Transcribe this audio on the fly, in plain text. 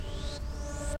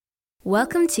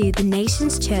Welcome to the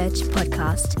Nations Church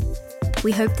podcast.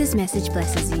 We hope this message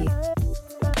blesses you. Well,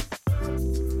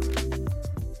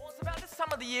 it's about this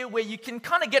time of the year where you can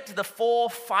kind of get to the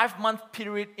 4-5 month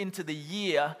period into the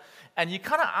year and you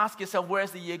kind of ask yourself,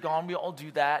 where's the year gone? We all do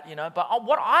that, you know. But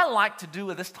what I like to do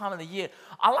at this time of the year,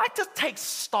 I like to take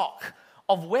stock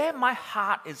of where my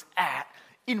heart is at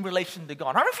in relation to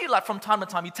God. I don't feel like from time to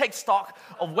time you take stock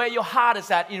of where your heart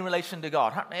is at in relation to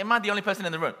God. Am I the only person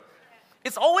in the room?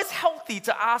 It's always healthy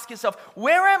to ask yourself,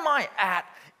 where am I at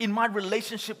in my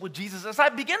relationship with Jesus? As I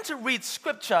begin to read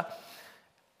scripture,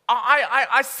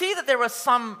 I see that there are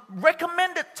some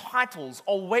recommended titles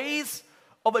or ways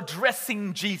of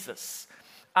addressing Jesus.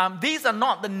 These are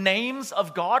not the names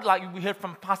of God, like we heard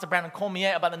from Pastor Brandon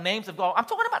Cormier about the names of God. I'm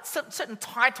talking about certain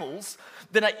titles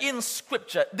that are in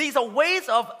Scripture. These are ways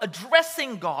of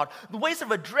addressing God, the ways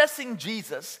of addressing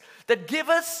Jesus that give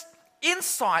us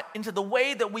insight into the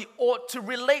way that we ought to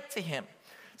relate to Him.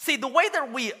 See, the way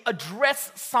that we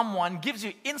address someone gives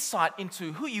you insight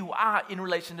into who you are in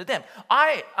relation to them.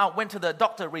 I went to the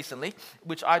doctor recently,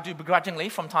 which I do begrudgingly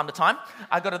from time to time.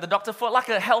 I go to the doctor for like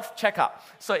a health checkup.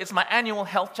 So it's my annual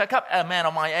health checkup. A man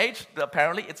of my age,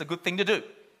 apparently it's a good thing to do.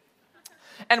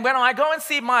 And when I go and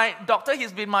see my doctor,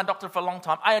 he's been my doctor for a long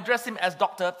time, I address him as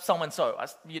Dr. So-and-so.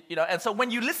 And so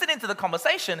when you listen into the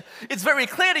conversation, it's very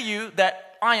clear to you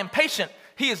that I am patient,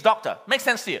 he is doctor. Makes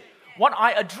sense to you? What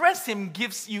I address him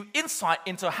gives you insight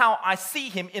into how I see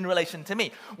him in relation to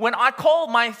me. When I call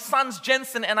my sons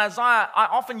Jensen and Isaiah, I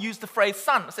often use the phrase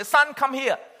son. I say, son, come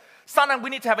here. Son,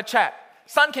 we need to have a chat.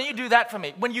 Son, can you do that for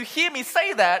me? When you hear me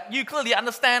say that, you clearly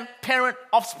understand parent,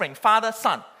 offspring, father,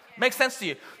 son. Makes sense to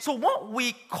you? So what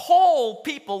we call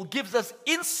people gives us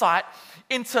insight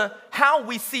into how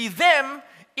we see them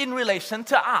in relation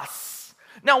to us.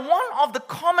 Now, one of the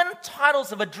common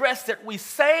titles of address that we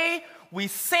say, we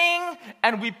sing,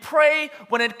 and we pray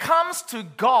when it comes to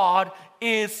God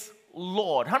is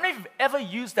Lord. How many of you have ever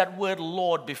used that word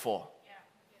Lord before? Yeah.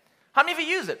 How many of you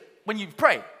use it when you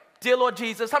pray? Dear Lord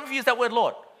Jesus, how many of you use that word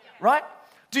Lord? Yeah. Right?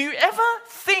 Do you ever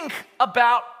think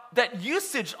about that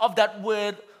usage of that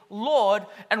word Lord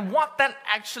and what that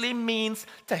actually means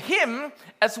to Him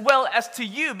as well as to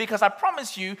you? Because I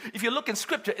promise you, if you look in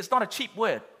Scripture, it's not a cheap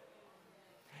word.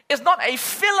 It's not a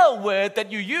filler word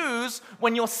that you use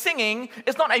when you're singing.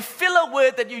 It's not a filler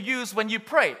word that you use when you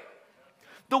pray.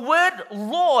 The word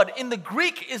Lord in the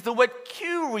Greek is the word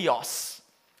kurios,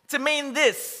 to mean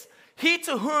this: he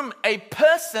to whom a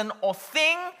person or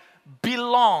thing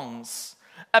belongs,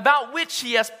 about which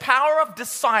he has power of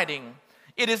deciding.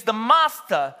 It is the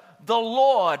master, the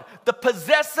Lord, the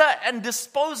possessor and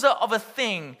disposer of a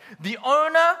thing, the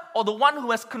owner or the one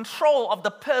who has control of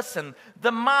the person,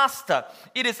 the master.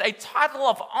 It is a title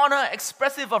of honor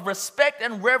expressive of respect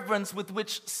and reverence with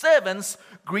which servants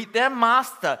greet their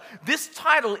master. This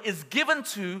title is given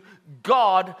to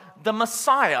God, the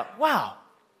Messiah. Wow.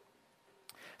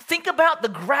 Think about the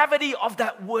gravity of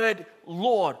that word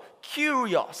Lord,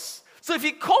 kurios. So if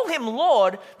you call Him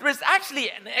Lord, there is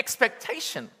actually an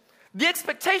expectation. The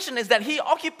expectation is that He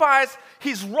occupies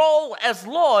His role as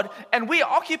Lord and we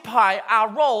occupy our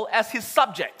role as His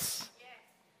subjects.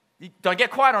 Yes. Don't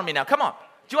get quiet on me now. Come on.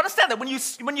 Do you understand that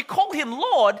when you call Him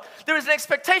Lord, there is an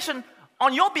expectation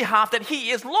on your behalf that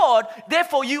He is Lord,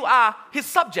 therefore you are His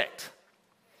subject.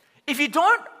 If you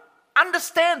don't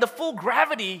understand the full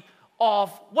gravity of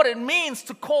what it means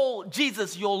to call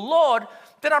Jesus your Lord,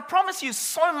 then I promise you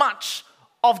so much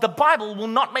of the Bible will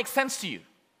not make sense to you.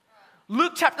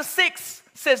 Luke chapter 6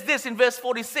 says this in verse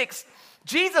 46.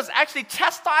 Jesus actually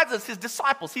chastises His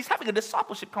disciples. He's having a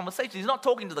discipleship conversation. He's not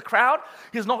talking to the crowd.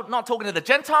 He's not talking to the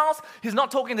Gentiles. He's not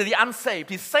talking to the unsaved.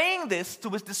 He's saying this to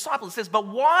His disciples. He says, but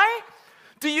why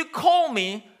do you call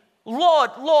me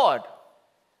Lord, Lord,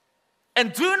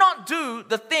 and do not do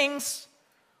the things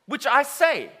which I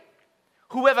say?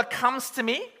 Whoever comes to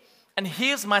me and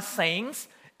hears my sayings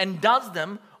and does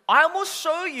them, I will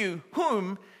show you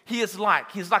whom he is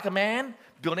like. He's like a man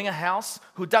building a house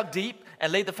who dug deep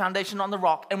and laid the foundation on the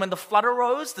rock. And when the flood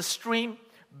arose, the stream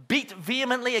beat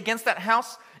vehemently against that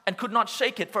house and could not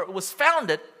shake it, for it was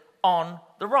founded on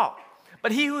the rock.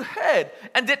 But he who heard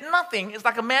and did nothing is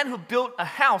like a man who built a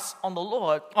house on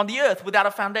the earth without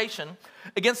a foundation,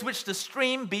 against which the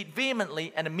stream beat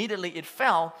vehemently, and immediately it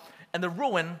fell, and the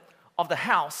ruin of the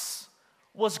house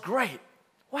was great.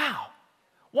 Wow.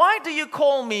 Why do you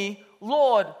call me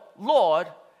Lord, Lord,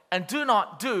 and do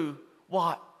not do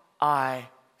what I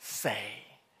say?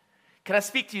 Can I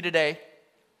speak to you today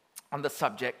on the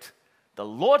subject, the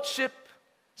Lordship,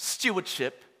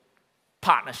 Stewardship,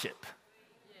 Partnership?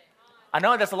 I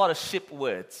know there's a lot of ship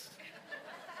words,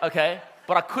 okay?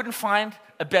 but I couldn't find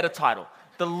a better title.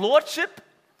 The Lordship,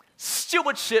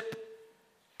 Stewardship,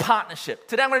 Partnership.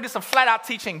 Today I'm going to do some flat out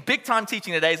teaching, big time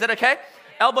teaching today. Is that okay?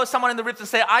 Elbow someone in the ribs and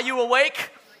say, are you awake?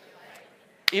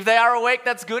 If they are awake,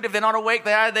 that's good. If they're not awake,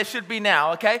 they should be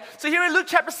now, okay? So here in Luke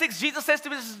chapter 6, Jesus says to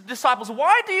his disciples,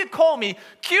 why do you call me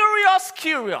Kyrios,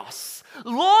 Kyrios,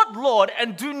 Lord, Lord,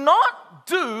 and do not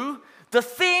do the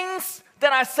things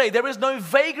that I say? There is no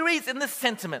vagaries in this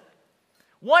sentiment.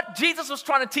 What Jesus was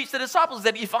trying to teach the disciples is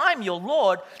that if I'm your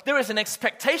Lord, there is an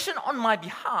expectation on my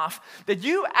behalf that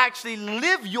you actually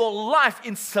live your life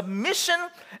in submission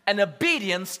and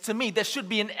obedience to me. There should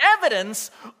be an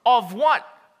evidence of what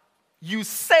you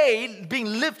say being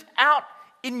lived out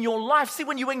in your life. See,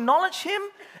 when you acknowledge Him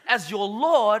as your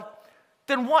Lord,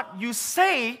 then what you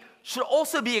say should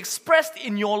also be expressed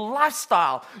in your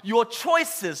lifestyle, your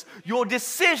choices, your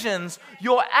decisions,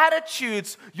 your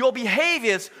attitudes, your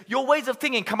behaviors, your ways of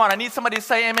thinking. Come on, I need somebody to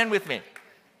say amen with me.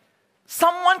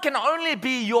 Someone can only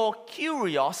be your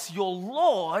Kyrios, your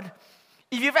Lord,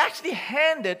 if you've actually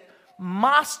handed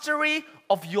mastery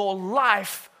of your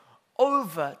life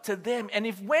over to them. And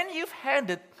if when you've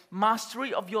handed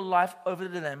mastery of your life over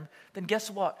to them, then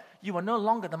guess what? You are no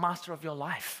longer the master of your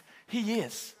life. He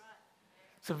is.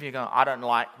 Some of you are going, I don't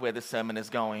like where the sermon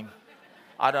is going.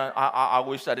 I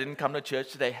wish I didn't come to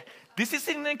church today. This is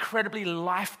an incredibly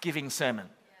life-giving sermon,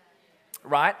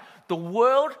 right? The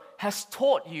world has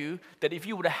taught you that if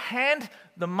you were to hand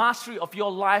the mastery of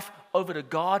your life over to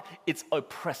God, it's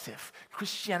oppressive.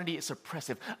 Christianity is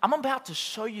oppressive. I'm about to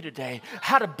show you today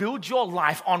how to build your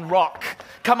life on rock.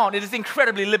 Come on, it is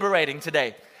incredibly liberating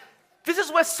today. This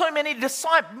is where so many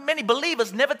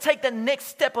believers never take the next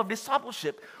step of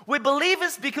discipleship. We're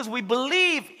believers because we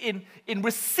believe in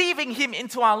receiving Him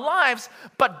into our lives,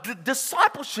 but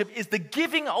discipleship is the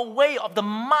giving away of the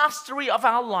mastery of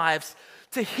our lives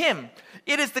to Him.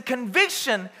 It is the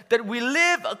conviction that we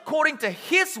live according to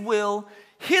His will,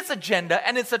 His agenda,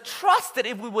 and it's a trust that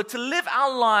if we were to live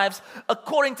our lives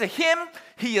according to Him,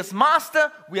 He is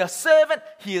master, we are servant,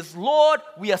 He is Lord,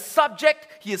 we are subject,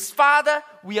 He is Father,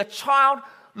 we are child.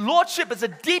 Lordship is a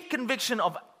deep conviction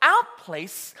of our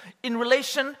place in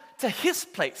relation to His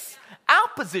place, our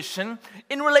position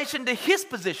in relation to His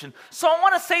position. So I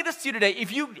want to say this to you today.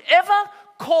 If you ever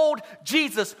called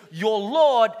Jesus your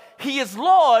Lord, He is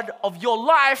Lord of your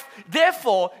life,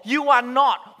 therefore you are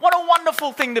not. What a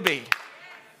wonderful thing to be.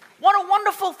 What a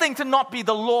wonderful thing to not be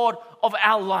the Lord of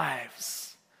our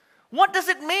lives. What does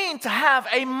it mean to have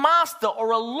a master or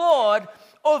a Lord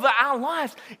over our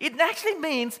lives? It actually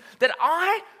means that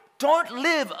I don't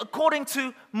live according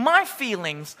to my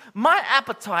feelings, my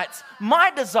appetites,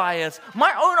 my desires,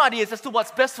 my own ideas as to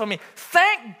what's best for me.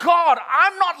 Thank God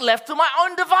I'm not left to my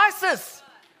own devices.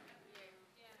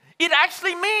 It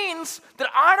actually means that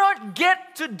I don't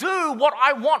get to do what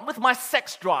I want with my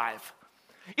sex drive.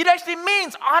 It actually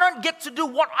means I don't get to do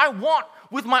what I want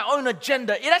with my own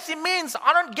agenda. It actually means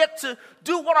I don't get to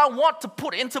do what I want to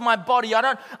put into my body. I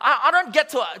don't get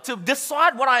to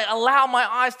decide what I allow my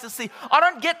eyes to see. I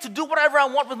don't get to do whatever I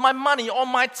want with my money or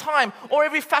my time or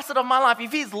every facet of my life.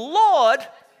 If He's Lord,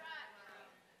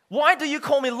 why do you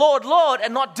call me Lord, Lord,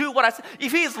 and not do what I say?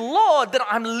 If He is Lord, then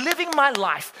I'm living my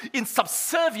life in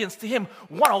subservience to Him.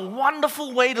 What a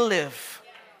wonderful way to live.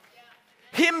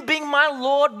 Him being my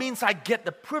Lord means I get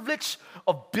the privilege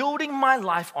of building my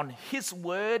life on His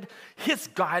word, His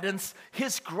guidance,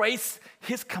 His grace,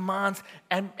 His commands.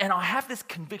 And I have this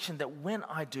conviction that when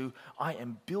I do, I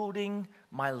am building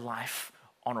my life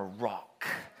on a rock.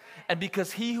 And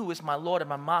because He who is my Lord and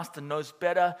my Master knows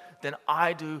better than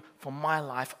I do for my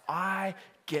life, I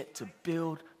get to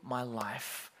build my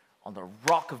life on the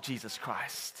rock of Jesus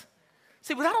Christ.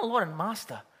 See, without a Lord and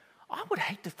Master, I would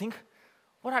hate to think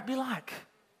what I'd be like.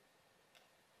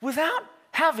 Without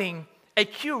having a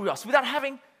Kyrios, without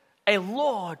having a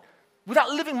Lord, without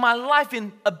living my life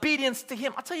in obedience to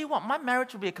Him, I'll tell you what, my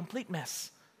marriage would be a complete mess.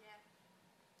 Yeah.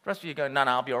 The rest of you go, no,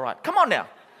 I'll be all right. Come on now.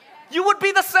 Yeah. You would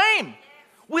be the same. Yes.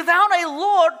 Without a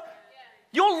Lord,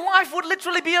 your life would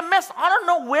literally be a mess. I don't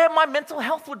know where my mental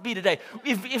health would be today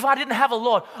if I didn't have a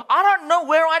Lord. I don't know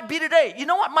where I'd be today. You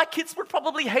know what? My kids would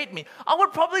probably hate me. I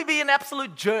would probably be an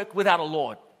absolute jerk without a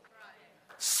Lord.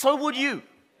 So would you.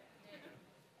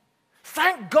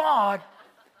 Thank God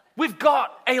we've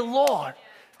got a Lord.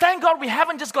 Thank God we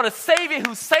haven't just got a Savior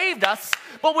who saved us,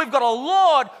 but we've got a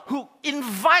Lord who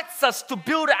invites us to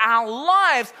build our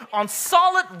lives on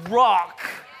solid rock.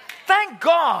 Thank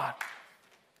God.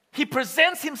 He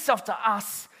presents Himself to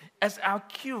us as our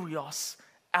Kyrios,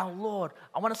 our Lord.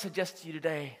 I want to suggest to you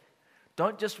today,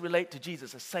 don't just relate to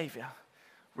Jesus as Savior,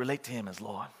 relate to Him as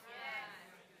Lord.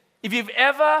 If you've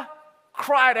ever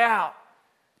cried out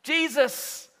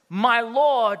Jesus, my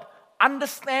Lord,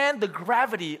 understand the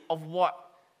gravity of what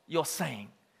you're saying.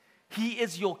 He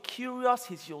is your Kyrios,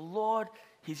 He's your Lord,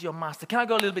 He's your Master. Can I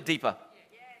go a little bit deeper?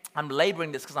 I'm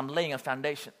laboring this because I'm laying a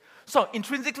foundation. So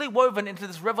intrinsically woven into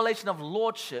this revelation of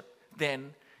Lordship,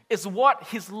 then, is what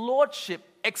His Lordship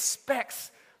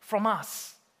expects from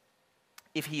us.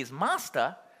 If He is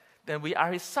Master, then we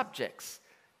are His subjects.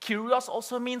 Kyrios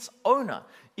also means owner.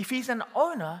 If He's an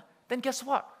owner, then guess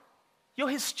what? You're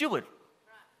His steward.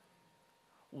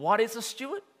 What is a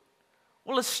steward?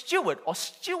 Well, a steward or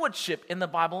stewardship in the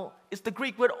Bible is the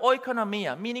Greek word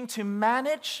oikonomia, meaning to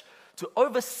manage, to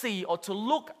oversee, or to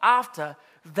look after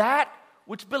that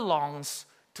which belongs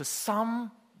to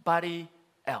somebody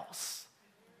else.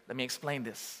 Let me explain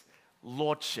this.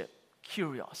 Lordship,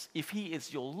 Kyrios. If He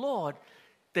is your Lord,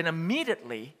 then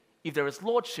immediately, if there is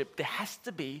lordship, there has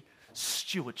to be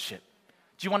stewardship.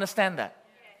 Do you understand that?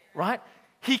 Right?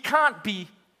 He can't be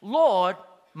Lord,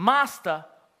 Master,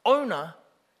 owner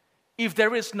if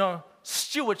there is no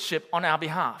stewardship on our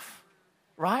behalf.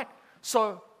 Right?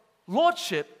 So,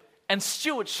 lordship and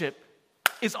stewardship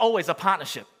is always a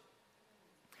partnership.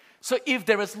 So if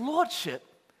there is lordship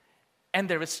and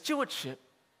there is stewardship,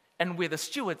 and we're the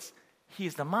stewards, He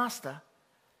is the master,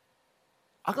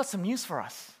 I got some news for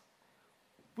us.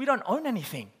 We don't own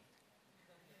anything.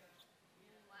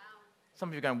 Some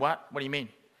of you are going, what? What do you mean?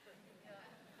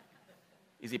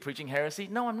 Is he preaching heresy?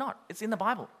 No, I'm not. It's in the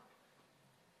Bible.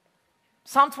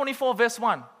 Psalm 24 verse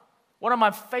 1, one of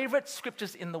my favorite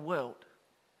scriptures in the world.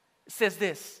 It says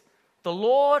this, the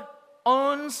Lord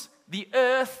owns the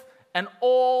earth and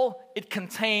all it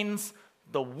contains,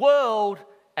 the world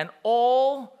and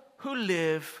all who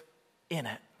live in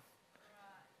it.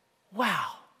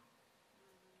 Wow.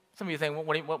 Some of you think,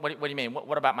 what do you mean?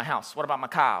 What about my house? What about my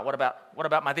car? What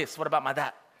about my this? What about my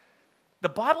that? The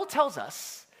Bible tells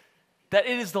us that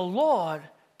it is the Lord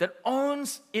that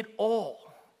owns it all.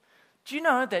 Do you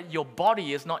know that your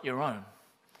body is not your own?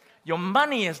 Your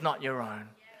money is not your own.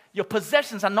 Your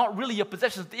possessions are not really your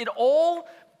possessions. It all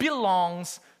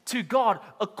belongs to God.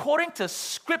 According to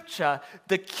Scripture,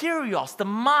 the Kyrios, the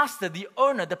master, the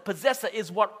owner, the possessor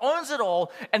is what owns it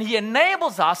all, and He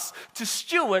enables us to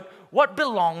steward what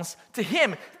belongs to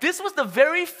Him. This was the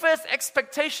very first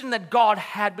expectation that God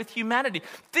had with humanity.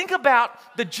 Think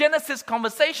about the Genesis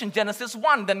conversation, Genesis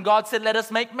 1. Then God said, let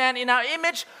us make man in our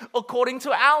image according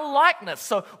to our likeness.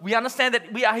 So we understand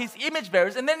that we are His image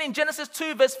bearers. And then in Genesis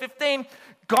 2 verse 15,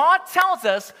 God tells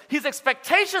us His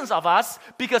expectations of us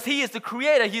because He is the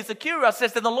creator, He is the Kyrios.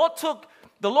 Says that the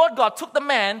Lord God took the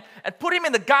man and put him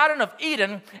in the Garden of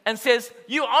Eden and says,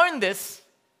 you own this.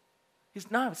 It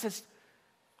says,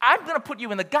 I'm going to put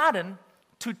you in the garden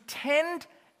to tend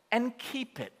and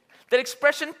keep it. That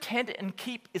expression, tend and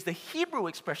keep, is the Hebrew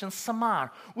expression,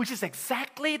 samar, which is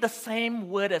exactly the same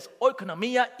word as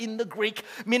oikonomia in the Greek,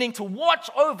 meaning to watch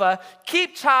over,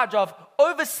 keep charge of,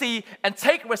 oversee, and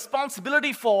take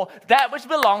responsibility for that which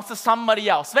belongs to somebody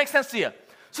else. Makes sense to you?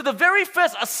 So the very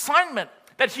first assignment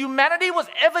that humanity was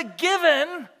ever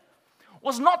given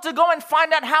was not to go and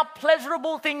find out how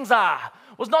pleasurable things are,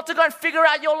 was not to go and figure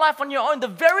out your life on your own. The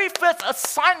very first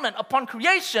assignment upon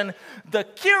creation, the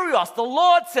Kyrios, the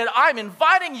Lord said, I'm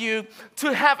inviting you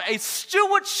to have a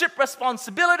stewardship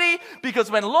responsibility, because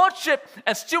when lordship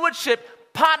and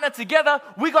stewardship partner together,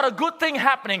 we got a good thing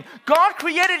happening. God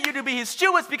created you to be His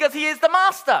stewards because He is the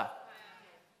master.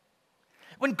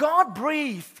 When God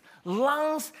breathed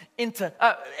air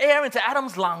into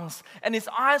Adam's lungs and his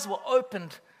eyes were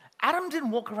opened, Adam didn't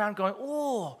walk around going,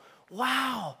 oh,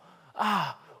 wow,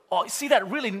 you see that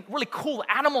really, really cool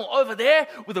animal over there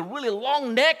with a really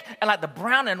long neck and like the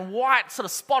brown and white sort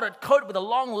of spotted coat with the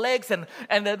long legs and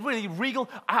that really regal,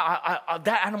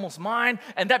 that animal's mine.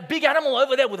 And that big animal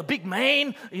over there with a big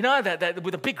mane, that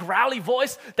with a big growly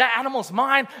voice, that animal's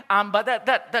mine. But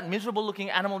that miserable looking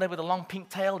animal there with a long pink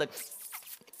tail that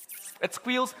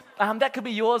squeals, that could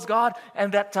be yours, God.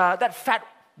 And that fat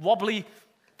wobbly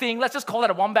thing, let's just call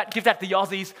that a wombat, give that to the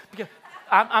Aussies.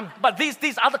 But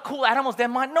these other cool animals, they're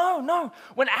mine. No.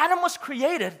 When Adam was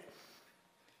created,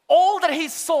 all that he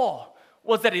saw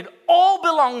was that it all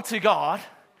belonged to God,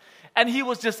 and he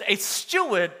was just a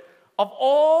steward of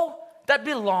all that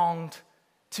belonged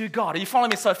to God. Are you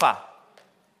following me so far?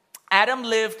 Adam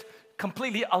lived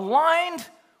completely aligned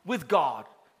with God.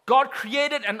 God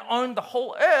created and owned the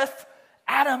whole earth.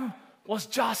 Adam was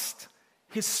just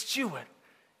his steward.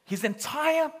 His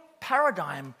entire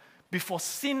paradigm before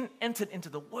sin entered into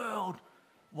the world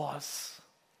was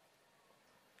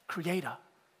creator,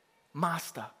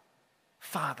 master,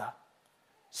 father,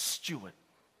 steward.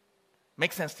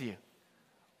 Makes sense to you?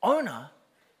 Owner,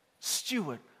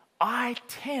 steward. I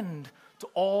tend to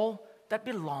all that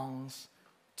belongs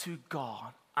to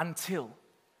God, until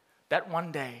that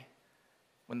one day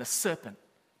when the serpent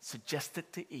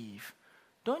suggested to Eve,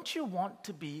 don't you want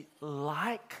to be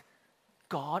like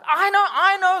God?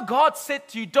 I know God said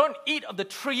to you, don't eat of the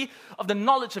tree of the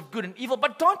knowledge of good and evil,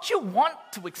 but don't you want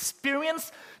to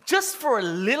experience just for a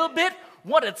little bit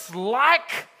what it's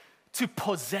like to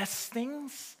possess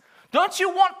things? Don't you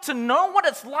want to know what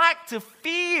it's like to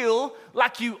feel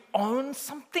like you own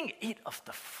something? Eat of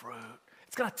the fruit.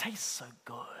 It's going to taste so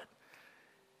good.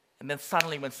 And then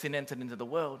suddenly when sin entered into the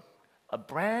world, a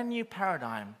brand new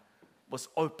paradigm was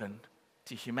opened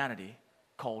to humanity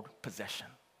called possession.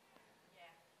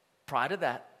 Prior to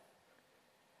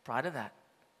that,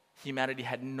 humanity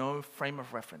had no frame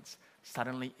of reference.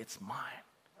 Suddenly, it's mine.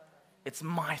 It's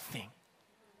my thing.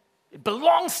 It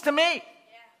belongs to me.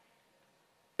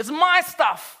 It's my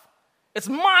stuff. It's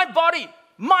my body,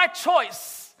 my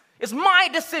choice. It's my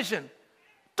decision.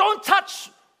 Don't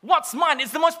touch what's mine.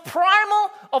 It's the most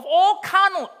primal of all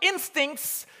carnal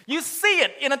instincts. You see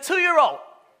it in a 2-year-old.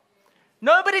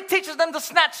 Nobody teaches them to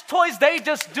snatch toys, they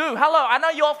just do. Hello, I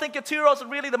know you all think your 2-year-olds are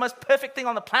really the most perfect thing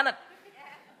on the planet.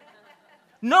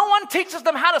 No one teaches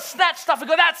them how to snatch stuff and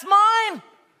go, that's mine.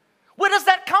 Where does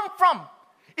that come from?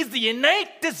 It's the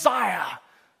innate desire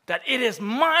that it is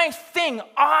my thing,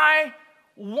 I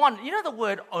want. You know the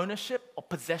word ownership or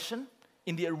possession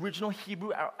in the original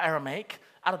Hebrew Aramaic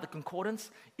out of the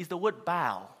concordance is the word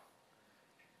Baal,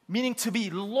 meaning to be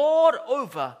lord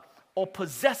over or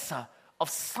possessor of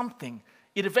something.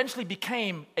 It eventually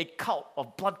became a cult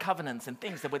of blood covenants and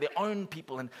things that were their own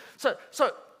people. And so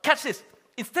catch this.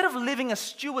 Instead of living as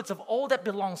stewards of all that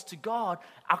belongs to God,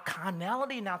 our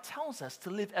carnality now tells us to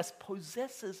live as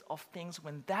possessors of things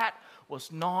when that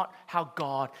was not how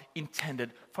God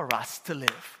intended for us to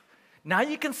live. Now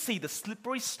you can see the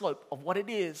slippery slope of what it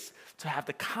is to have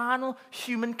the carnal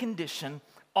human condition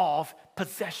of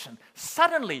possession.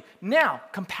 Suddenly, now,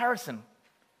 comparison,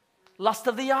 lust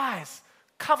of the eyes,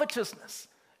 covetousness,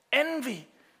 envy,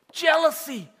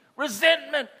 jealousy,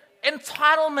 resentment,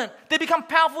 entitlement. They become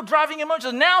powerful driving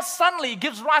emotions. Now suddenly it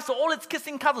gives rise to all its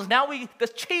kissing cousins. Now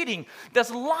there's cheating, there's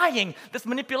lying, there's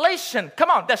manipulation. Come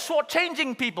on, there's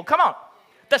shortchanging people. Come on.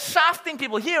 There's shafting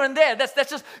people here and there. That's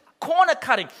just corner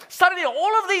cutting. Suddenly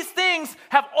all of these things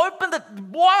have opened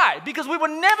why? Because we were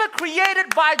never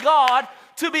created by God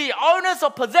to be owners or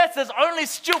possessors, only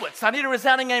stewards. I need a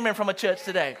resounding amen from a church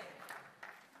today.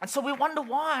 And so we wonder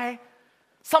why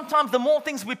sometimes the more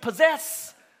things we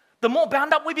possess, the more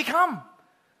bound up we become.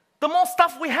 The more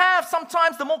stuff we have,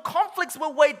 sometimes the more conflicts we're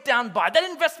weighed down by. That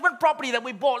investment property that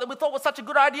we bought that we thought was such a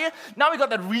good idea, now we got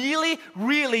that really,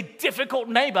 really difficult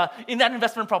neighbor in that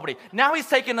investment property. Now he's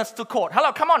taking us to court.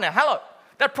 Hello, come on now, hello.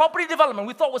 That property development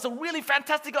we thought was a really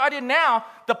fantastic idea. Now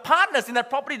the partners in that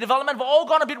property development have all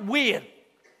gone a bit weird.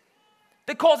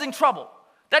 They're causing trouble.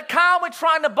 That car we're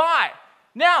trying to buy,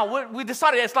 now we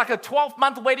decided it's like a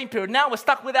 12-month waiting period. Now we're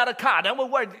stuck without a car. Now we're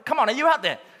worried. Come on, are you out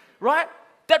there? Right?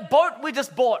 That boat we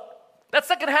just bought, that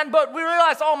second-hand boat, we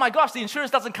realized, oh my gosh, the insurance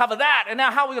doesn't cover that, and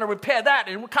now how are we going to repair that?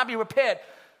 And it can't be repaired.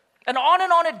 And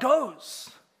on it goes.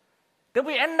 Then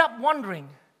we end up wondering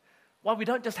why we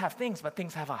don't just have things, but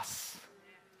things have us.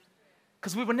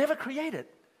 Because we were never created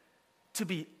to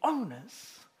be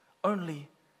owners, only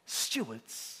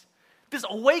stewards. This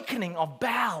awakening of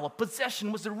Baal, of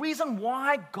possession, was the reason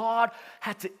why God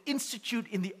had to institute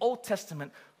in the Old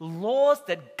Testament laws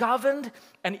that governed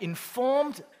and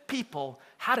informed people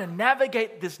how to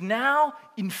navigate this now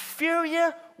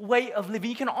inferior way of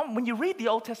living. When you read the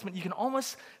Old Testament, you can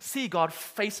almost see God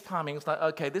face-palming. It's like,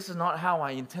 okay, this is not how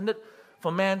I intended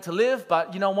for man to live,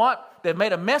 but you know what? They've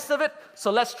made a mess of it,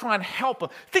 so let's try and help them.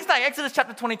 Things like Exodus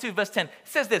chapter 22, verse 10, it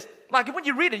says this. Like when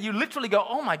you read it, you literally go,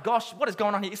 oh my gosh, what is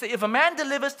going on here? It says, if a man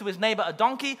delivers to his neighbor a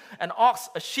donkey, an ox,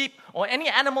 a sheep, or any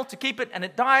animal to keep it, and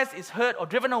it dies, is hurt, or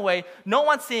driven away, no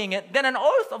one seeing it, then an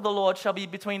oath of the Lord shall be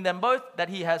between them both, that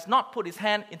he has not put his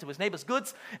hand into his neighbor's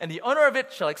goods, and the owner of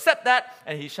it shall accept that,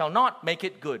 and he shall not make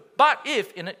it good. But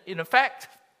if, in effect,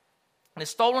 and is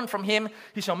stolen from him,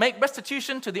 he shall make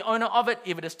restitution to the owner of it.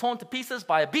 If it is torn to pieces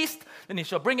by a beast, then he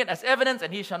shall bring it as evidence,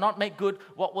 and he shall not make good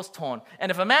what was torn. And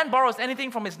if a man borrows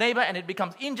anything from his neighbor, and it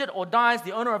becomes injured or dies,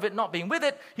 the owner of it not being with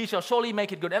it, he shall surely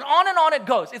make it good. And on it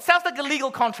goes. It sounds like a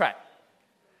legal contract.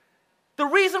 The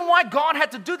reason why God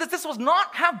had to do this was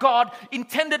not how God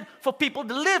intended for people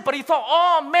to live, but he thought,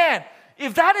 oh man,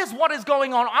 If that is what is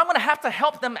going on, I'm going to have to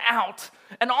help them out.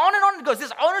 And on it goes.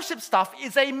 This ownership stuff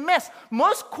is a mess.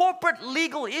 Most corporate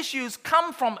legal issues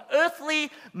come from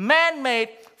earthly, man-made,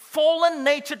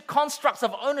 fallen-natured constructs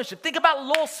of ownership. Think about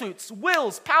lawsuits,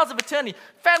 wills, powers of attorney,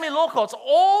 family law courts.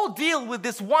 All deal with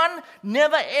this one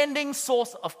never-ending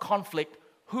source of conflict.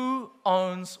 Who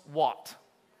owns what?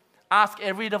 Ask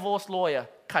every divorce lawyer.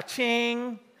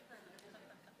 Ka-ching.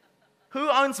 Who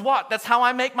owns what? That's how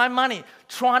I make my money.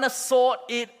 Trying to sort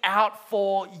it out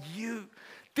for you.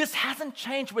 This hasn't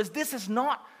changed, whereas this is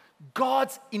not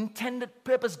God's intended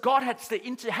purpose. God had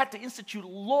to institute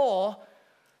law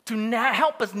to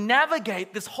help us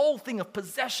navigate this whole thing of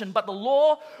possession. But the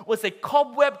law was a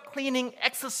cobweb cleaning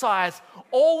exercise.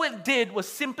 All it did was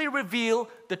simply reveal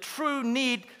the true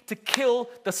need to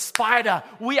kill the spider.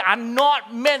 We are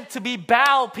not meant to be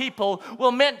Baal people.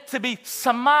 We're meant to be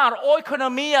Samar,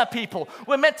 oikonomia people.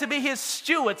 We're meant to be his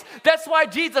stewards. That's why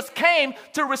Jesus came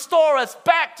to restore us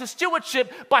back to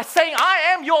stewardship by saying,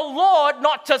 I am your Lord,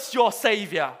 not just your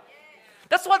Savior.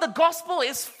 That's why the gospel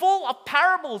is full of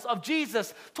parables of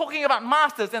Jesus talking about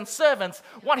masters and servants,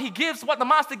 what he gives, what the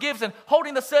master gives, and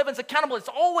holding the servants accountable. It's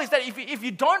always that if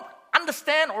you don't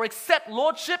understand or accept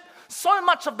lordship, so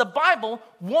much of the Bible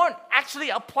won't actually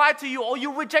apply to you, or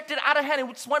you reject it out of hand,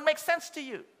 which won't make sense to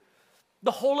you.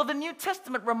 The whole of the New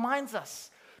Testament reminds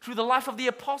us through the life of the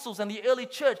apostles and the early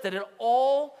church that it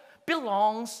all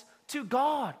belongs to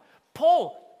God.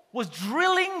 Paul was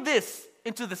drilling this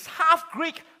into this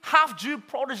half-Greek, half-Jew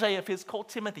protege of his called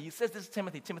Timothy. He says this to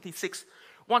Timothy,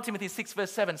 1 Timothy 6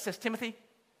 verse 7 says, Timothy,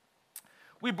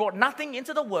 we brought nothing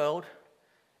into the world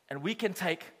and we can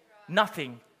take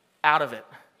nothing out of it.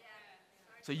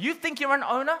 So you think you're an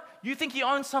owner? You think you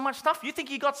own so much stuff? You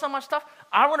think you got so much stuff?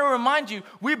 I want to remind you,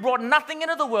 we brought nothing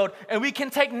into the world and we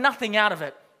can take nothing out of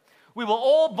it. We were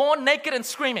all born naked and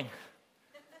screaming.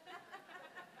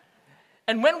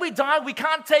 And when we die, we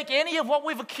can't take any of what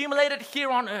we've accumulated here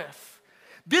on earth.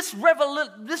 This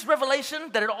revelation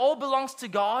that it all belongs to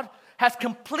God has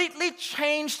completely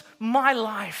changed my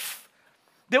life.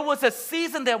 There was a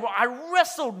season there where I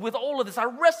wrestled with all of this. I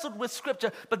wrestled with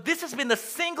Scripture. But this has been the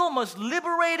single most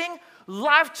liberating,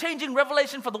 life-changing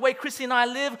revelation for the way Chrissy and I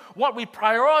live, what we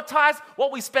prioritize,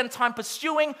 what we spend time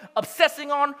pursuing,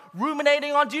 obsessing on,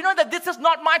 ruminating on. Do you know that this is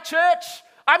not my church?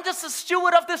 I'm just a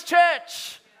steward of this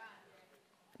church.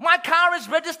 My car is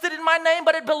registered in my name,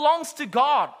 but it belongs to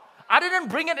God. I didn't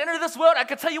bring it into this world. I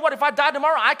can tell you what, if I die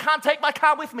tomorrow, I can't take my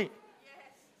car with me.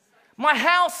 My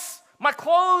house, my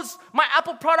clothes, my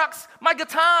Apple products, my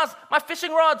guitars, my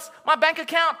fishing rods, my bank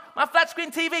account, my flat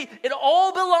screen TV, it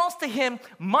all belongs to Him.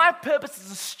 My purpose is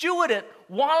to steward it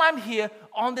while I'm here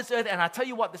on this earth. And I tell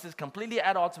you what, this is completely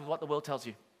at odds with what the world tells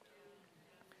you.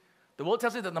 The world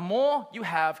tells you that the more you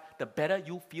have, the better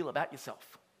you'll feel about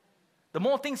yourself. The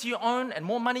more things you own and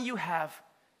more money you have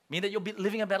mean that you'll be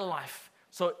living a better life.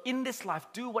 So in this life,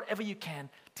 do whatever you can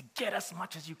to get as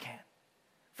much as you can.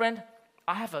 Friend,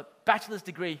 I have a bachelor's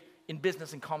degree in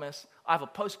business and commerce. I have a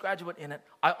postgraduate in it.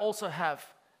 I also have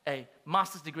a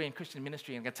master's degree in Christian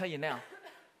ministry. And I can tell you now,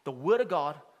 the Word of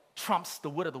God trumps the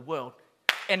word of the world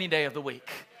any day of the week.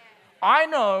 I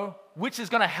know which is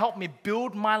going to help me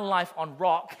build my life on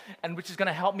rock and which is going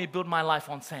to help me build my life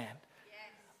on sand.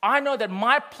 I know that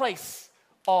my place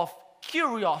of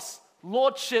curios,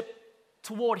 lordship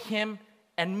toward Him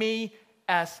and me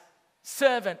as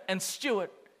servant and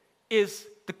steward is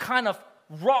the kind of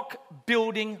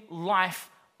rock-building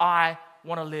life I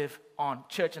want to live on.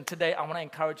 Church, and today I want to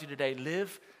encourage you today,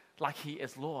 live like He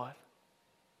is Lord.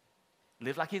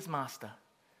 Live like His master.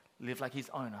 Live like His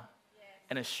owner.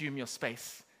 And assume your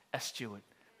space as steward.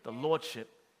 The lordship,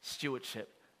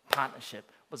 stewardship, partnership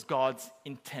was God's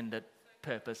intended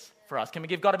purpose for us. Can we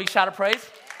give God a big shout of praise?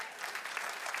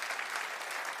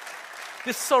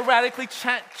 This so radically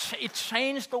it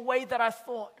changed the way that I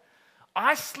thought.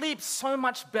 I sleep so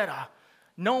much better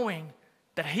knowing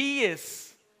that He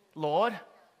is Lord,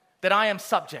 that I am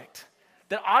subject,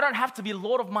 that I don't have to be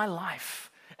Lord of my life.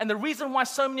 And the reason why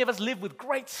so many of us live with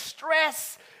great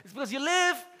stress is because you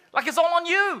live like it's all on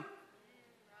you.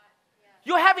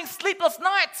 You're having sleepless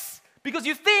nights because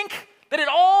you think that it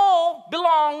all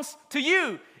belongs to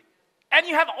you. And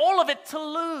you have all of it to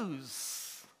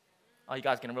lose. Oh, you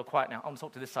guys are getting real quiet now. I want to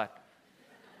talk to this side.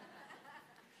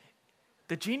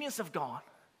 The genius of God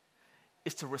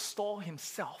is to restore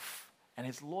Himself and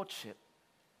His lordship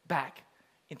back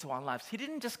into our lives. He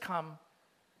didn't just come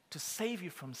to save you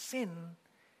from sin.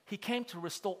 He came to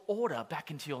restore order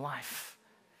back into your life.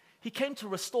 He came to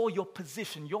restore your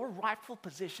position, your rightful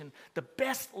position, the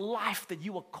best life that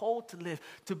you were called to live,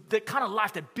 to the kind of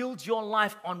life that builds your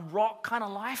life on rock kind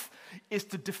of life, is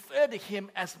to defer to Him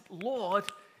as Lord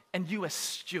and you as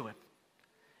steward.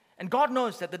 And God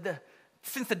knows that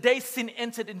since the day sin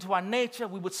entered into our nature,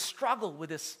 we would struggle with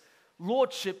this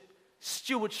lordship,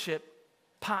 stewardship,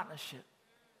 partnership.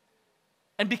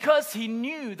 And because He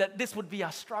knew that this would be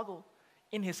our struggle,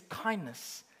 in His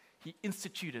kindness, He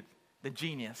instituted the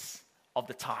genius of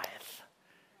the tithe.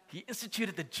 He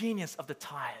instituted the genius of the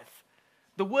tithe.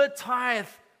 The word tithe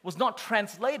was not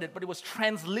translated, but it was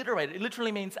transliterated. It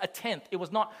literally means a tenth. It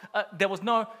was not. There was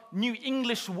no new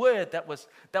English word that was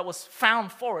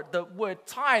found for it. The word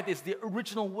tithe is the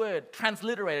original word,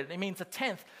 transliterated. It means a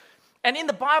tenth. And in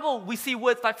the Bible, we see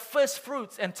words like first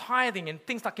fruits and tithing and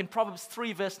things like in Proverbs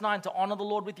 3 verse 9, to honor the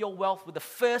Lord with your wealth, with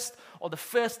the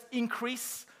first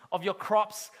increase of your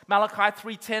crops. Malachi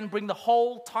 3:10, bring the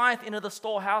whole tithe into the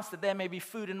storehouse, that there may be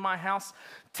food in my house.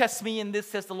 Test me in this,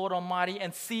 says the Lord Almighty,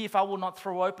 and see if I will not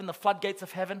throw open the floodgates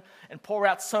of heaven and pour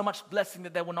out so much blessing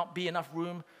that there will not be enough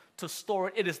room to store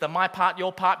it. It is the my part,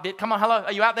 your part bit. Come on, hello,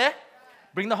 are you out there?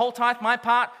 Bring the whole tithe, my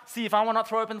part. See if I will not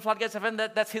throw open the floodgates of heaven.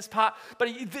 That's His part. But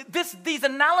these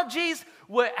analogies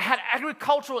had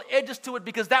agricultural edges to it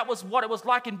because that was what it was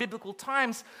like in biblical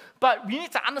times. But you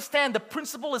need to understand the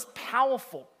principle is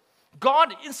powerful.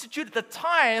 God instituted the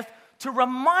tithe to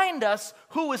remind us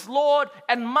who is Lord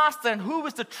and Master and who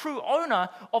is the true owner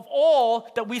of all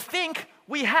that we think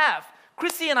we have.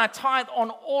 Chrissy and I tithe on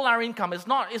all our income. It's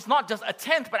not just a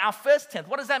tenth, but our first tenth.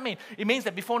 What does that mean? It means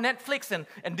that before Netflix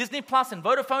and Disney Plus and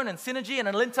Vodafone and Synergy and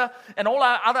Alinta and all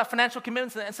our other financial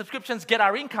commitments and subscriptions get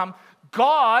our income,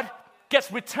 God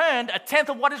gets returned a tenth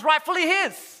of what is rightfully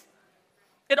His.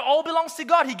 It all belongs to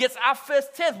God. He gets our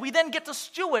first tenth. We then get to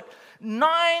steward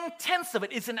 9/10 of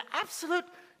it. It's an absolute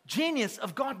genius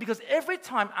of God, because every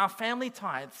time our family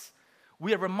tithes,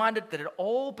 we are reminded that it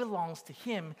all belongs to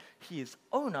Him. He is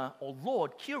owner or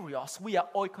Lord, Kyrios. We are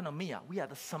oikonomia. We are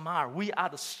the samar. We are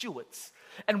the stewards.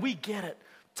 And we get it.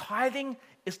 Tithing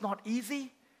is not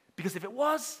easy, because if it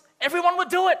was, everyone would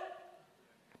do it.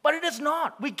 But it is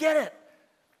not. We get it.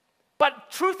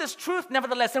 But truth is truth,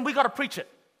 nevertheless, and we got to preach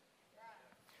it.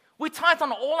 We tithe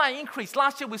on all our increase.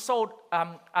 Last year we sold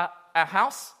our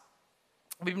house.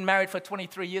 We've been married for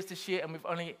 23 years this year, and we've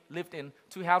only lived in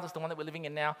 2 houses, the one that we're living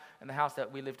in now and the house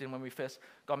that we lived in when we first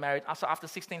got married. So after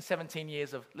 16, 17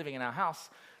 years of living in our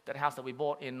house, that house that we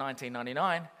bought in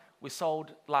 1999, we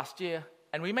sold last year,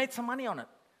 and we made some money on it.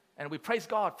 And we praise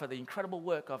God for the incredible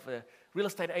work of a real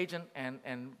estate agent,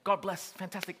 and God bless,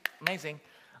 fantastic, amazing,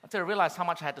 until I realized how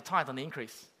much I had to tithe on the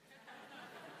increase.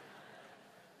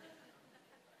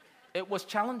 It was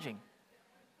challenging,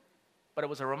 but it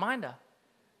was a reminder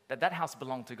that house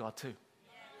belonged to God too.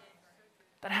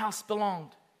 That house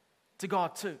belonged to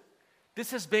God too.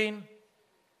 This has been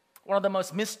one of the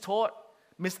most mistaught,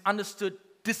 misunderstood,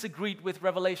 disagreed with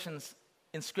revelations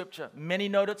in Scripture. Many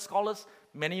noted scholars,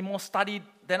 many more studied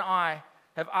than I,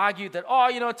 have argued that,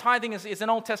 tithing is an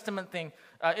Old Testament thing.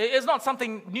 It's not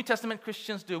something New Testament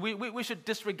Christians do. We should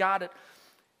disregard it.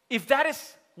 If that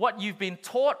is what you've been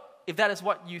taught, if that is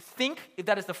what you think, if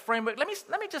that is the framework, let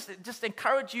me just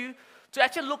encourage you to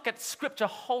actually look at Scripture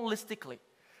holistically.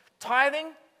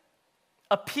 Tithing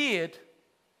appeared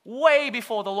way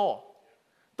before the law.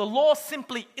 The law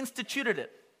simply instituted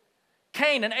it.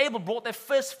 Cain and Abel brought their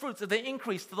first fruits of their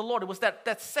increase to the Lord. It was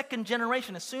that second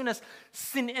generation. As soon as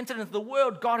sin entered into the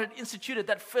world, God had instituted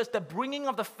the bringing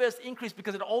of the first increase,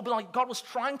 because it all belonged. God was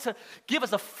trying to give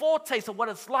us a foretaste of what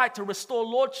it's like to restore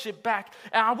lordship back.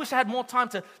 And I wish I had more time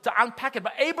to unpack it.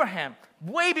 But Abraham,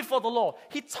 way before the law,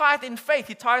 he tithed in faith.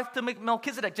 He tithed to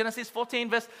Melchizedek, Genesis 14,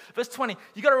 verse 20.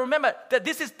 You got to remember that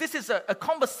this is a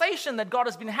conversation that God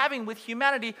has been having with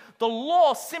humanity. The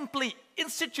law simply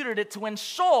instituted it to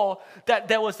ensure that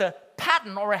there was a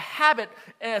pattern or a habit.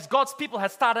 As God's people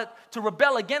had started to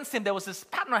rebel against Him, there was this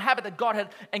pattern or habit that God had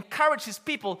encouraged His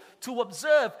people to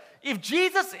observe. If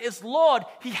Jesus is Lord,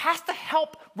 He has to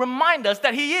help remind us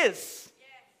that He is.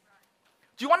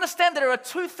 Do you understand that there are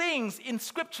 2 things in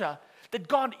Scripture that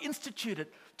God instituted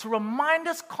to remind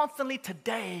us constantly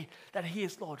today that He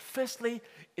is Lord? Firstly,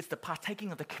 it's the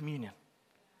partaking of the communion.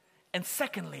 And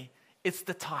secondly, it's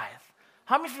the tithe.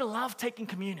 How many of you love taking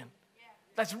communion? Yeah.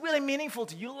 That's really meaningful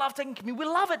to you. You love taking communion.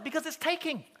 We love it because it's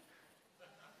taking.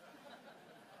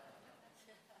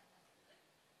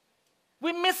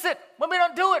 We miss it when we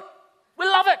don't do it. We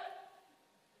love it.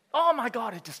 Oh my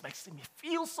God, it just makes me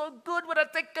feel so good when I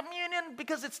take communion,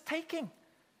 because it's taking.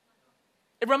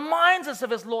 It reminds us of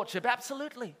His Lordship,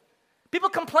 absolutely. People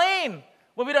complain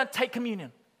when we don't take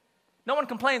communion. No one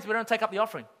complains when we don't take up the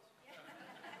offering.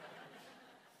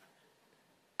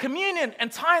 Communion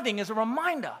and tithing is a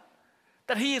reminder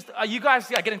that He is, you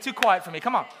guys are getting too quiet for me,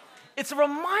 come on. It's a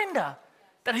reminder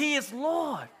that He is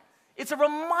Lord. It's a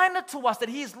reminder to us that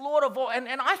He is Lord of all. And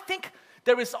I think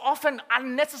there is often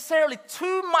unnecessarily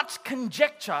too much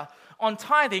conjecture on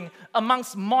tithing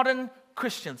amongst modern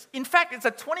Christians. In fact, it's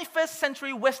a 21st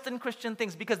century Western Christian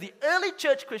thing because the early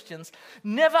church Christians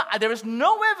there is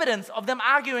no evidence of them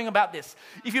arguing about this.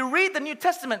 If you read the New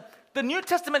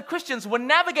Testament Christians were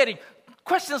navigating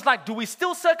questions like, do we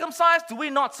still circumcise? Do we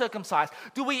not circumcise?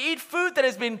 Do we eat food that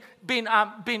has been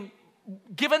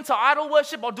given to idol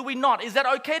worship, or do we not? Is that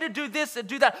okay to do this and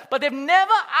do that? But they've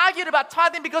never argued about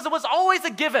tithing because it was always a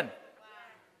given.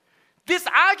 This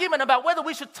argument about whether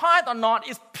we should tithe or not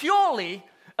is purely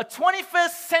a 21st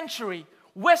century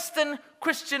Western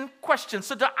Christian question.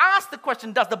 So to ask the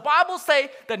question, does the Bible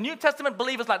say that New Testament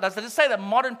believers does it say that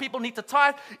modern people need to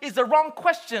tithe, is the wrong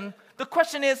question. The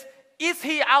question is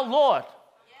He our Lord?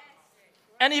 Yes.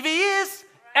 And if He is,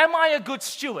 am I a good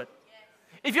steward?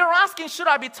 Yes. If you're asking, should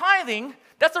I be tithing,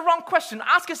 that's the wrong question.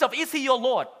 Ask yourself, is He your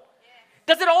Lord?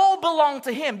 Yes. Does it all belong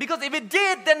to Him? Because if it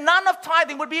did, then none of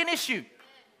tithing would be an issue.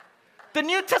 The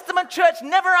New Testament church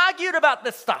never argued about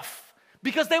this stuff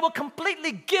because they were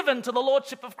completely given to the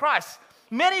Lordship of Christ.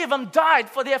 Many of them died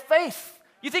for their faith.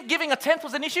 You think giving a tenth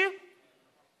was an issue?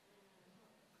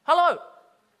 Hello.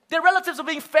 Their relatives were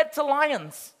being fed to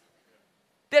lions.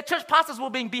 Their church pastors were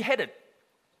being beheaded.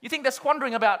 You think they're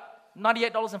squandering about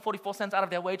 $98.44 out of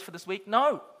their wage for this week?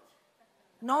 No,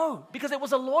 because it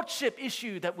was a lordship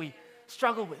issue that we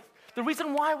struggle with. The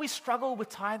reason why we struggle with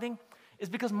tithing is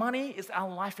because money is our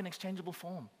life in exchangeable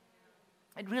form.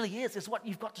 It really is. It's what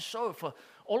you've got to show for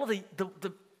all of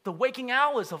the waking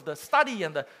hours of the study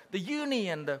and the uni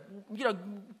and the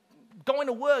going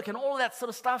to work and all of that sort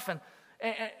of stuff. And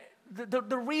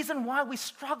the reason why we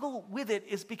struggle with it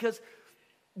is because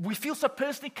we feel so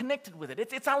personally connected with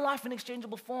it. It's our life in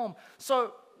exchangeable form.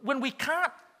 So when we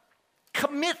can't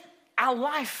commit our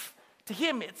life to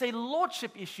Him, it's a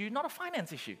lordship issue, not a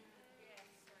finance issue.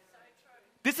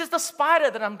 This is the spider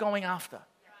that I'm going after.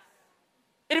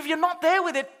 And if you're not there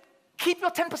with it, keep your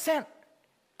 10%.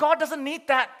 God doesn't need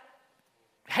that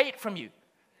hate from you.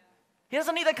 He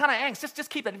doesn't need that kind of angst. Just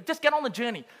keep it. Just get on the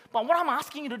journey. But what I'm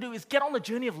asking you to do is get on the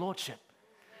journey of lordship.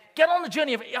 Get on the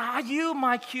journey of, are you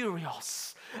my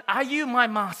curios? Are you my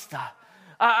master?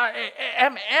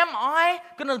 Am I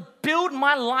going to build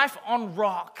my life on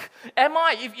rock? Am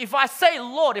I, if I say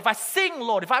Lord, if I sing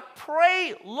Lord, if I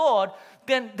pray Lord,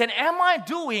 then am I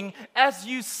doing as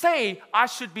you say I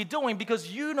should be doing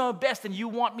because you know best and you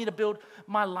want me to build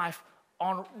my life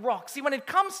on rock? See, when it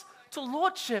comes to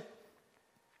lordship,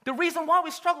 the reason why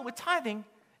we struggle with tithing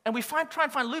and we try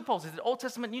and find loopholes, is it Old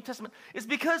Testament, New Testament, is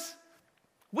because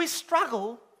we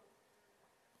struggle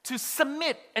to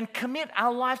submit and commit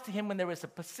our lives to Him when there is a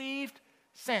perceived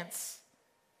sense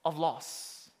of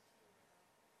loss.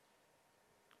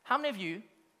 How many of you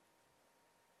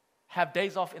have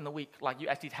days off in the week, like you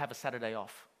actually have a Saturday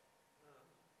off?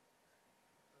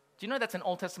 Do you know that's an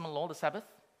Old Testament law, the Sabbath?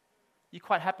 You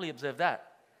quite happily observe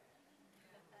that.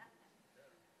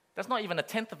 That's not even a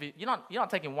tenth of it. You're not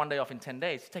taking one day off in 10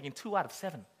 days. You're taking 2 out of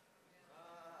 7.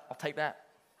 I'll take that.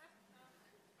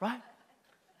 Right?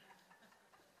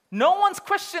 No one's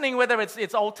questioning whether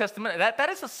it's Old Testament. That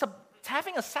is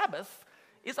having a Sabbath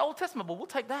is Old Testament, but we'll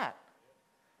take that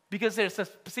because there's a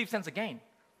perceived sense of gain.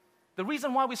 The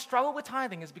reason why we struggle with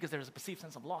tithing is because there is a perceived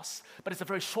sense of loss, but it's a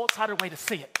very short-sighted way to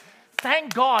see it.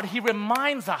 Thank God He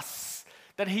reminds us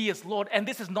that He is Lord, and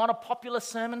this is not a popular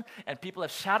sermon, and people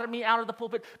have shouted me out of the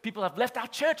pulpit. People have left our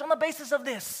church on the basis of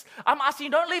this. I'm asking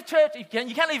you, don't leave church. You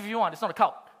can't leave if you want. It's not a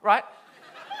cult, right?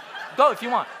 Go if you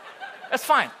want. That's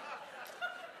fine.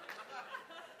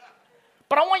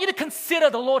 But I want you to consider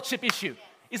the lordship issue.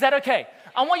 Is that okay?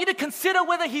 I want you to consider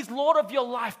whether He's Lord of your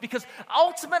life, because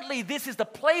ultimately this is the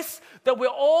place that we're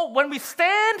all, when we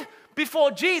stand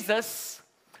before Jesus,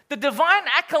 the divine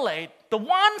accolade, the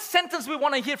one sentence we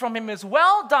want to hear from Him is,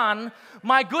 well done,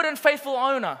 my good and faithful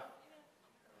owner.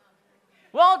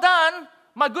 Well done,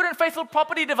 my good and faithful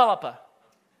property developer.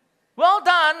 Well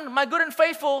done, my good and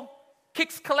faithful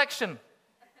kicks collection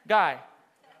guy.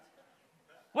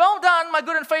 Well done, my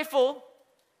good and faithful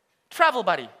travel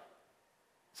buddy. It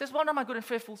says, well done, my good and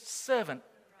faithful servant.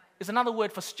 Is another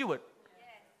word for steward.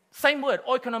 Same word,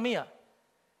 oikonomia.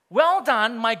 Well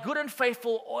done, my good and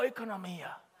faithful oikonomia.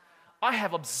 I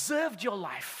have observed your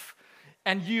life,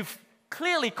 and you've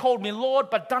clearly called me Lord,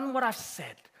 but done what I've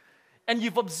said. And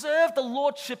you've observed the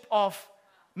lordship of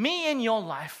me in your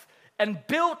life and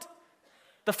built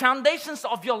the foundations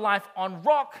of your life on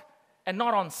rock and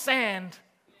not on sand.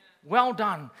 well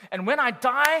done. And when I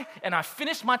die and I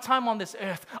finish my time on this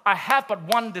earth, I have but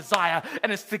one desire,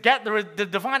 and it's to get the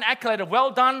divine accolade of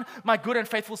well done, my good and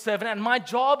faithful servant. And my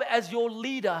job as your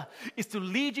leader is to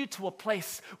lead you to a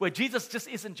place where Jesus just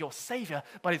isn't your Savior,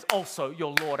 but He's also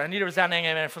your Lord. I need a resounding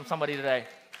amen from somebody today.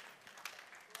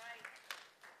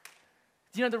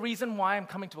 Do you know the reason why I'm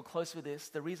coming to a close with this?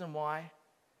 The reason why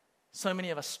so many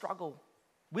of us struggle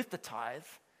with the tithe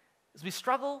is we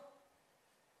struggle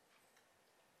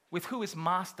with who is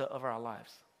master of our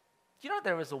lives. Do you know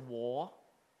there is a war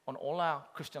on all our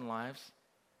Christian lives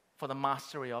for the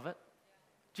mastery of it?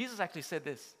 Jesus actually said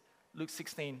this, Luke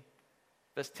 16,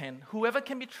 verse 10, whoever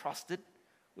can be trusted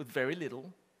with very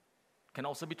little can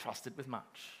also be trusted with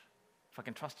much. If I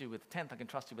can trust you with a tenth, I can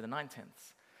trust you with a 9/10.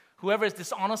 Whoever is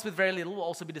dishonest with very little will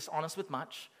also be dishonest with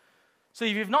much. So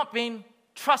if you've not been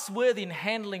trustworthy in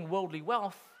handling worldly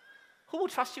wealth, who will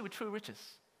trust you with true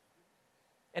riches?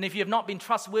 And if you have not been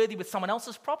trustworthy with someone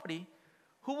else's property,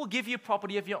 who will give you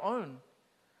property of your own?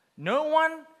 No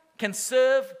one can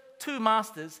serve two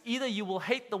masters. Either you will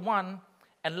hate the one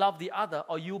and love the other,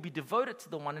 or you will be devoted to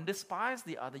the one and despise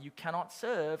the other. You cannot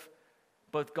serve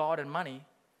both God and money.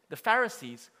 The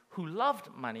Pharisees, who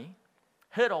loved money,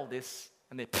 heard all this,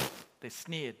 and they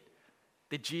sneered.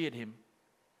 They jeered him.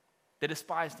 They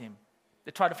despised him.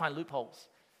 They tried to find loopholes.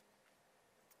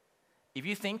 If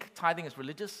you think tithing is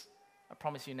religious, I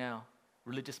promise you now,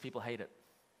 religious people hate it.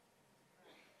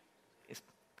 It's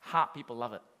heart people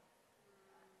love it.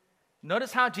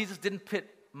 Notice how Jesus didn't pit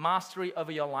mastery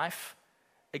over your life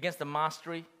against the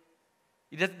mastery.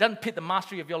 He doesn't pit the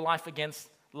mastery of your life against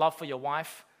love for your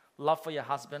wife, love for your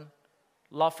husband,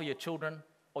 love for your children,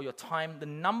 or your time. The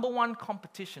number one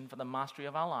competition for the mastery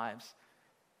of our lives,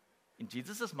 in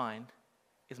Jesus' mind,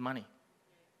 is money.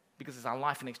 Because it's our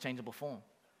life in exchangeable form.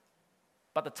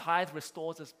 But the tithe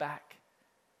restores us back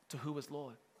to who is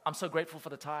Lord. I'm so grateful for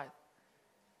the tithe.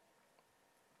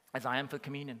 As I am for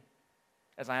communion.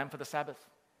 As I am for the Sabbath.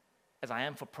 As I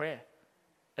am for prayer.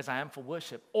 As I am for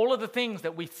worship. All of the things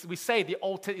that we say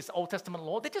is Old Testament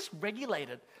law, they just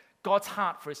regulated God's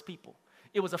heart for His people.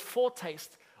 It was a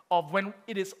foretaste of when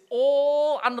it is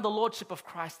all under the Lordship of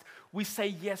Christ, we say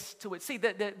yes to it. See,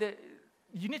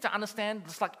 you need to understand,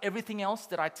 just like everything else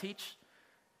that I teach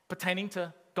pertaining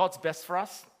to God's best for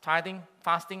us, tithing,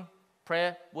 fasting,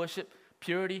 prayer, worship,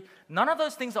 purity, none of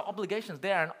those things are obligations.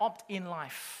 They are an opt-in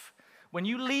life. When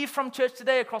you leave from church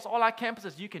today across all our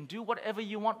campuses, you can do whatever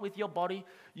you want with your body.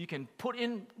 You can put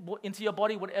into your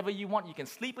body whatever you want. You can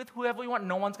sleep with whoever you want.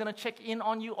 No one's going to check in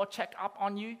on you or check up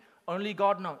on you. Only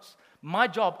God knows. My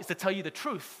job is to tell you the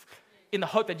truth in the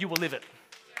hope that you will live it.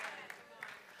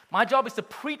 My job is to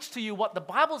preach to you what the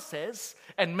Bible says,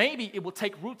 and maybe it will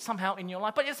take root somehow in your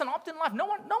life. But it's an opt-in life. No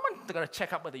one's going to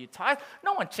check up whether you tithe.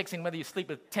 No one checks in whether you sleep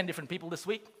with 10 different people this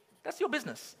week. That's your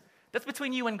business. That's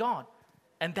between you and God.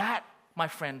 And that, my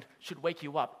friend, should wake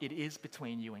you up. It is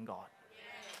between you and God.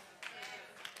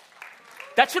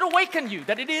 That should awaken you,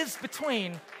 that it is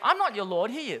between, I'm not your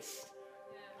Lord, He is.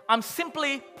 I'm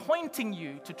simply pointing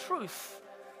you to truth.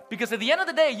 Because at the end of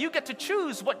the day, you get to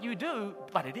choose what you do,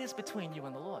 but it is between you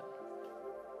and the Lord.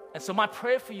 And so my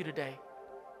prayer for you today,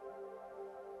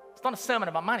 it's not a sermon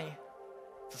about money,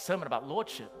 it's a sermon about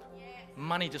Lordship.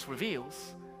 Money just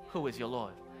reveals who is your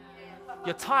Lord.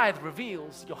 Your tithe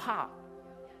reveals your heart.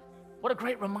 What a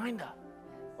great reminder.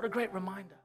 What a great reminder.